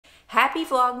Happy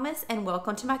Vlogmas and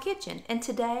welcome to my kitchen. And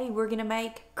today we're gonna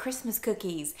make Christmas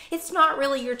cookies. It's not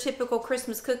really your typical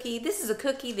Christmas cookie. This is a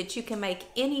cookie that you can make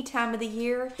any time of the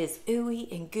year. It's ooey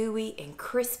and gooey and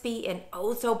crispy and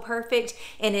oh so perfect.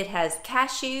 And it has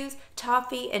cashews,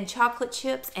 toffee and chocolate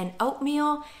chips and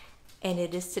oatmeal. And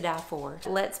it is to die for.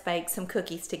 Let's bake some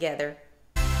cookies together.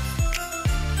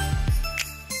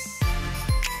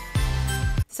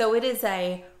 So it is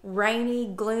a rainy,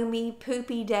 gloomy,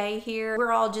 poopy day here.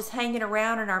 We're all just hanging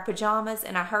around in our pajamas,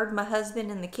 and I heard my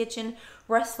husband in the kitchen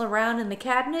rustling around in the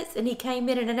cabinets, and he came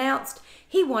in and announced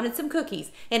he wanted some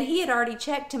cookies. And he had already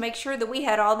checked to make sure that we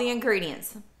had all the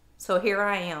ingredients. So here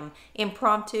I am,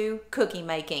 impromptu cookie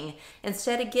making.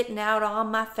 Instead of getting out all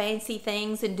my fancy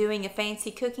things and doing a fancy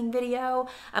cooking video,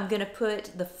 I'm gonna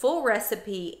put the full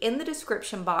recipe in the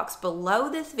description box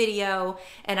below this video,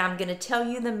 and I'm gonna tell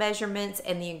you the measurements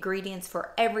and the ingredients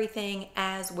for everything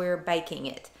as we're baking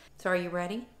it. So are you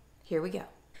ready? Here we go.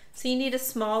 So you need a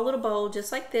small little bowl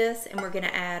just like this, and we're gonna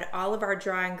add all of our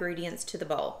dry ingredients to the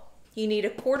bowl. You need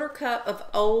a 1/4 cup of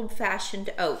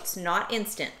old-fashioned oats, not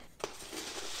instant.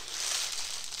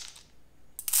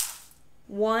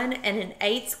 1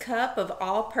 1/8 cup of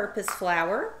all-purpose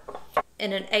flour,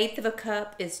 and 1/8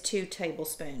 cup is 2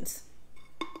 tablespoons.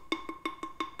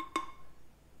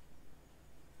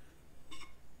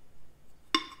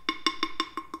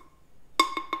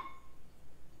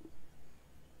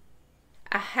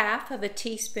 A 1/2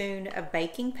 teaspoon of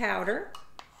baking powder,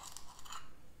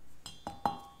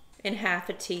 and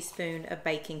 1/2 teaspoon of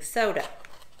baking soda.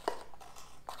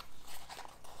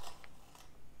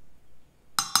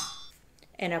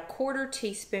 And a 1/4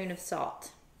 teaspoon of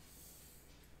salt.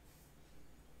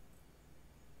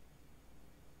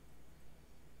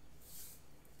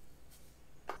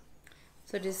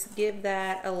 So just give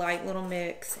that a light little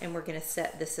mix, and we're going to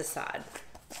set this aside.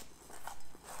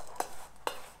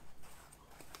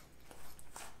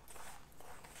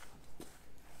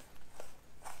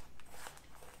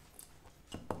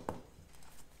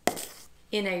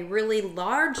 In a really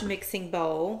large mixing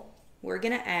bowl, we're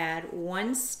going to add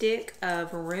 1 stick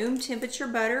of room temperature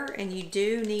butter, and you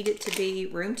do need it to be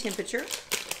room temperature.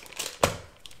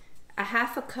 A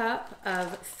 1/2 cup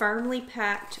of firmly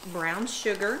packed brown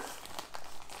sugar.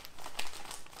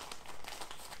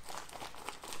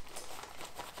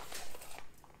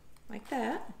 Like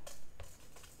that.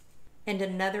 And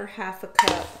another 1/2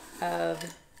 cup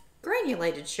of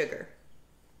granulated sugar.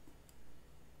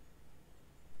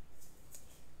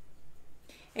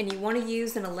 And you want to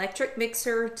use an electric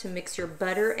mixer to mix your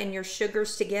butter and your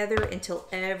sugars together until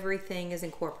everything is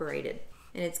incorporated.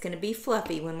 And it's going to be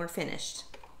fluffy when we're finished.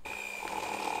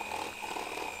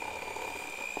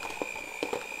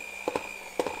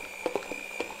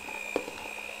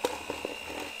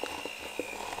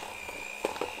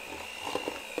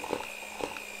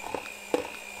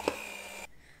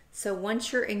 So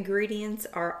once your ingredients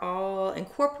are all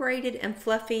incorporated and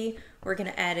fluffy, we're going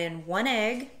to add in 1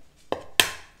 egg,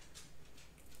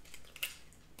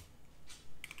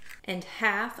 and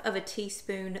 1/2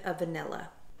 teaspoon of vanilla.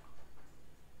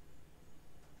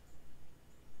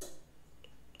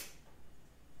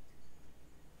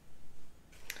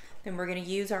 Then we're going to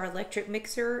use our electric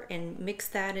mixer and mix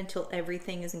that until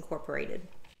everything is incorporated.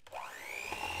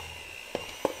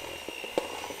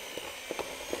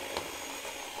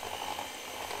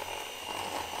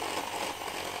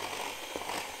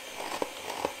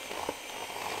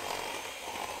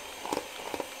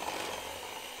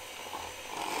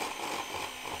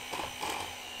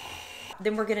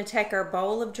 Then we're going to take our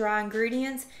bowl of dry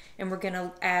ingredients, and we're going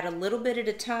to add a little bit at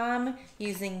a time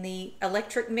using the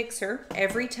electric mixer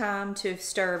every time to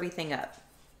stir everything up.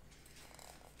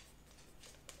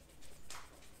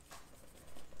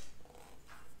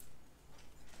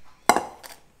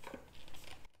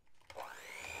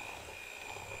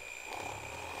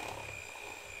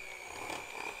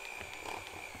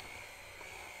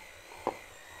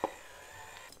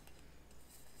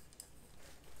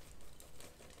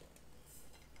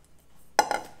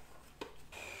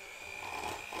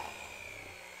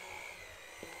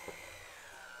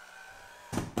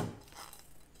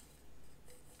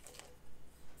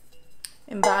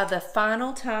 And by the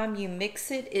final time you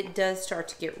mix it, it does start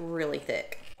to get really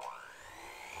thick.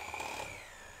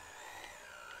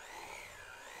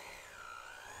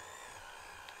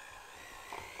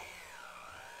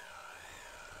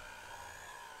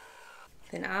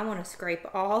 Then I want to scrape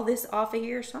all this off of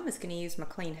here, so I'm just going to use my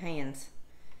clean hands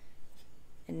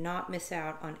and not miss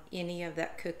out on any of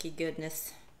that cookie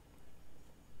goodness.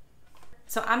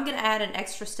 So I'm gonna add an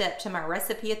extra step to my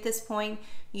recipe at this point.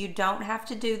 You don't have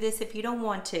to do this if you don't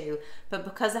want to, but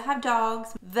because I have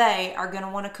dogs, they are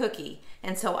gonna want a cookie.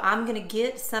 And so I'm gonna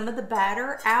get some of the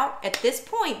batter out at this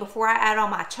point before I add all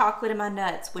my chocolate and my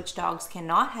nuts, which dogs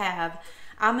cannot have.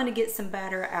 I'm gonna get some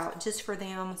batter out just for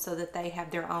them so that they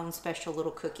have their own special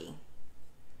little cookie.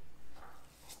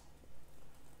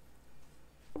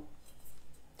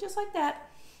 Just like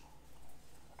that.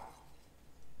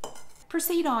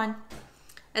 Proceed on.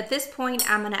 At this point,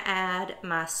 I'm gonna add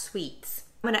my sweets.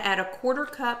 I'm gonna add a 1/4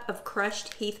 cup of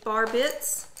crushed Heath bar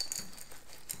bits.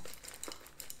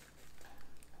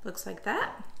 Looks like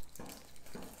that.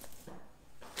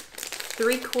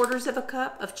 3/4 of a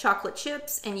cup of chocolate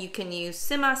chips, and you can use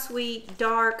semi-sweet,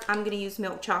 dark. I'm gonna use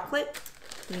milk chocolate.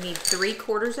 You need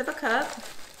 3/4 of a cup.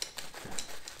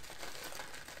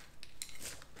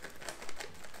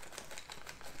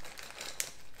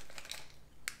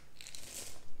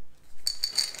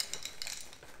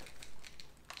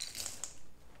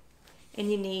 And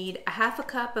you need 1/2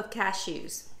 cup of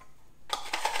cashews.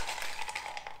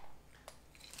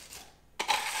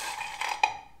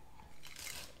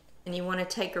 And you want to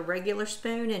take a regular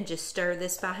spoon and just stir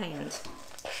this by hand.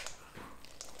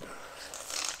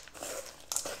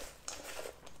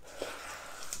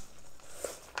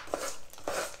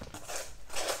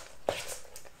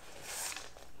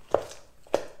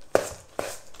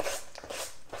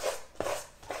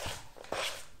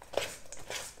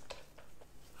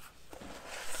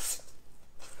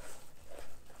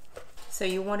 So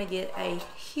you want to get a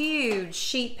huge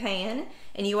sheet pan,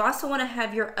 and you also want to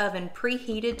have your oven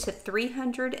preheated to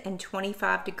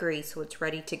 325 degrees so it's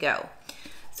ready to go.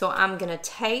 So I'm going to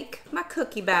take my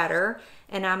cookie batter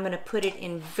and I'm going to put it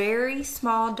in very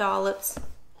small dollops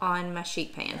on my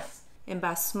sheet pan. And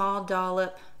by small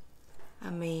dollop,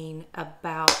 I mean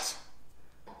about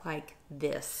like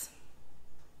this.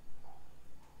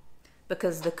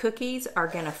 Because the cookies are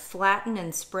going to flatten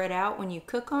and spread out when you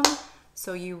cook them.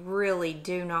 So you really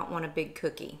do not want a big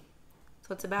cookie.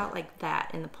 So it's about like that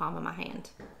in the palm of my hand.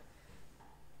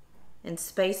 And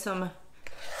space them a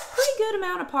pretty good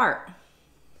amount apart.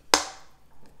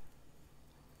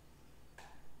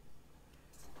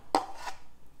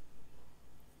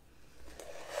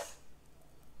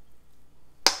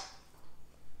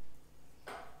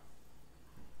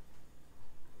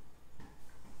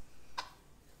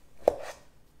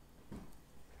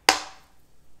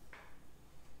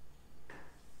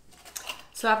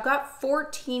 So I've got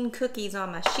 14 cookies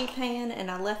on my sheet pan, and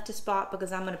I left a spot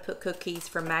because I'm going to put cookies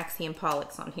for Maxie and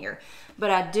Pollux on here. But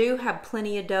I do have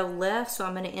plenty of dough left, so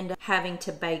I'm going to end up having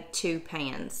to bake 2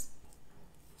 pans.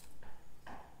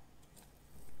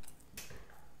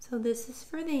 So this is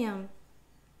for them.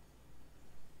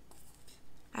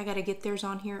 I got to get theirs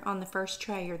on here on the first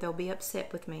tray or they'll be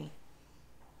upset with me.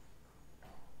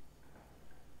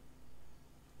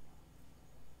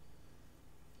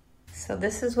 So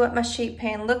this is what my sheet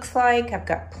pan looks like. I've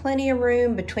got plenty of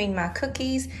room between my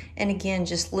cookies, and again,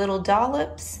 just little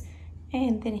dollops.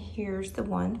 And then here's the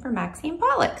one for Maxie and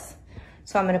Pollux.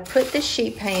 So I'm gonna put the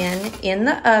sheet pan in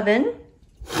the oven.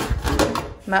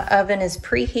 My oven is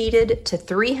preheated to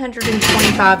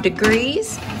 325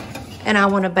 degrees, and I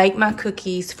wanna bake my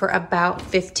cookies for about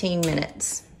 15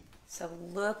 minutes. So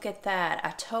look at that. I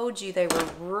told you they were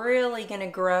really gonna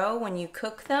grow when you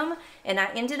cook them, and I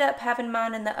ended up having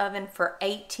mine in the oven for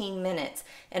 18 minutes,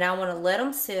 and I wanna let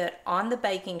them sit on the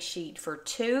baking sheet for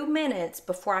 2 minutes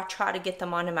before I try to get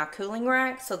them onto my cooling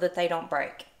rack so that they don't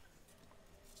break.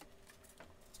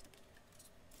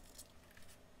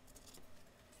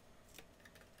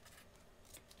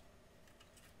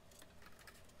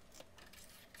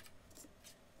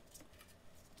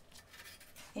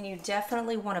 And you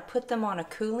definitely want to put them on a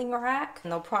cooling rack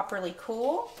and they'll properly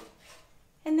cool.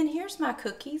 And then here's my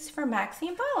cookies for Maxie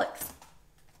and Pollux.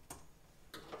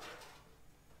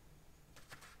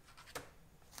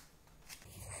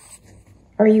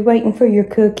 Are you waiting for your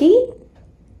cookie?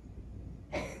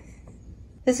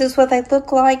 This is what they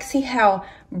look like. See how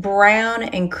brown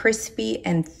and crispy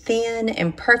and thin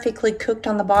and perfectly cooked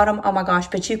on the bottom? Oh my gosh,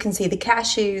 but you can see the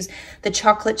cashews, the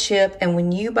chocolate chip, and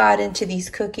when you bite into these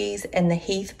cookies and the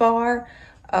Heath bar,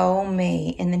 oh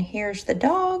me. And then here's the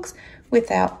dogs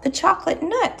without the chocolate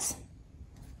nuts.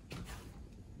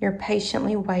 You're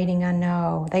patiently waiting, I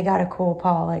know. They got a cool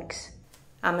Pollux.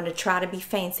 I'm gonna try to be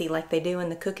fancy like they do in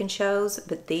the cooking shows,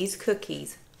 but these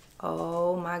cookies,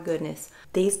 oh my goodness.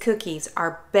 These cookies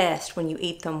are best when you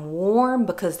eat them warm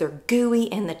because they're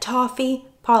gooey, and the toffee.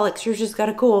 Pollux, yours just got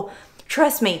a cool.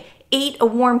 Trust me, eat a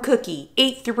warm cookie.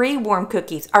 Eat 3 warm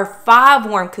cookies or 5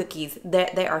 warm cookies.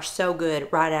 They are so good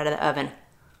right out of the oven.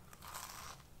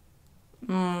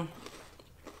 They're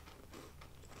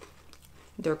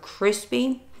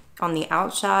crispy on the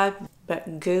outside,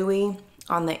 but gooey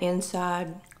on the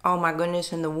inside. Oh my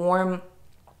goodness, and the warm,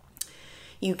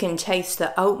 you can taste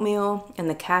the oatmeal and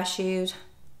the cashews.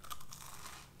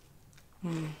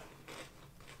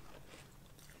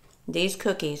 These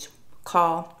cookies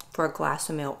call for a glass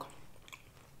of milk.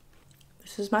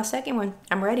 This is my second one.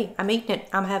 I'm ready. I'm eating it.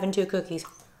 I'm having 2 cookies.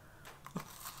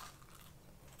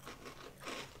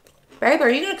 Babe, are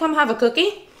you gonna come have a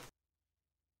cookie?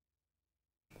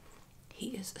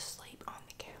 He is asleep on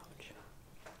the couch.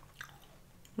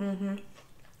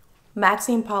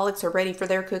 Maxie and Pollux are ready for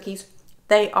their cookies.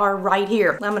 They are right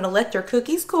here. I'm gonna let their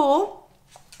cookies cool,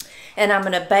 and I'm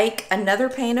gonna bake another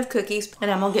pan of cookies,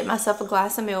 and I'm gonna get myself a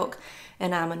glass of milk,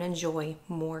 and I'm gonna enjoy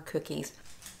more cookies.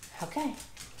 Okay.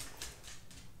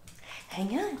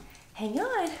 Hang on. Hang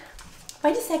on.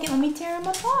 Wait a second. Let me tear them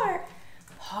apart.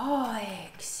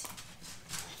 Pollux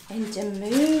and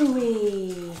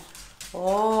Demooey.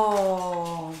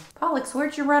 Oh. Pollux,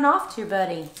 where'd you run off to,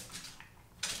 buddy?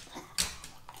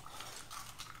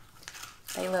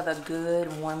 They love a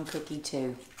good warm cookie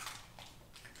too.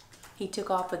 He took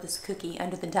off with his cookie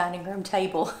under the dining room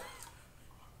table.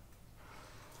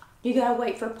 You gotta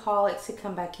wait for Pollux to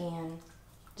come back in.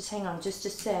 Just hang on just a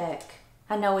sec.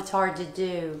 I know it's hard to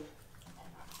do.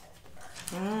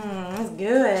 That's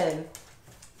good.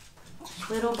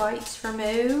 Little bites for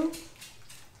Moo.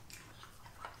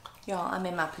 Y'all, I'm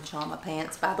in my pajama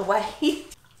pants, by the way.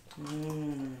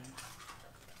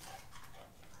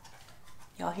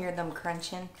 Y'all hear them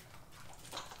crunching?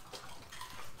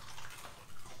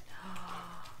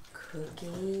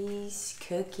 Cookies,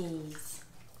 cookies.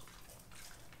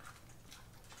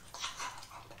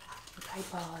 Okay,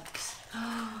 Pollux.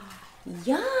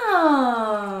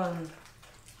 Yum!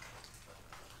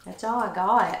 That's all I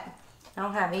got. I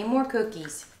don't have any more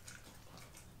cookies.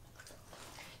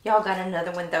 Y'all got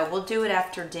another one though. We'll do it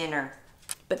after dinner.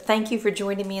 But thank you for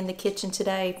joining me in the kitchen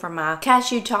today for my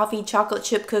cashew toffee chocolate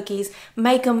chip cookies.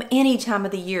 Make them any time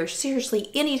of the year.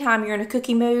 Seriously, anytime you're in a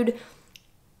cookie mood,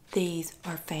 these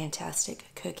are fantastic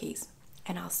cookies.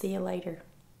 And I'll see you later.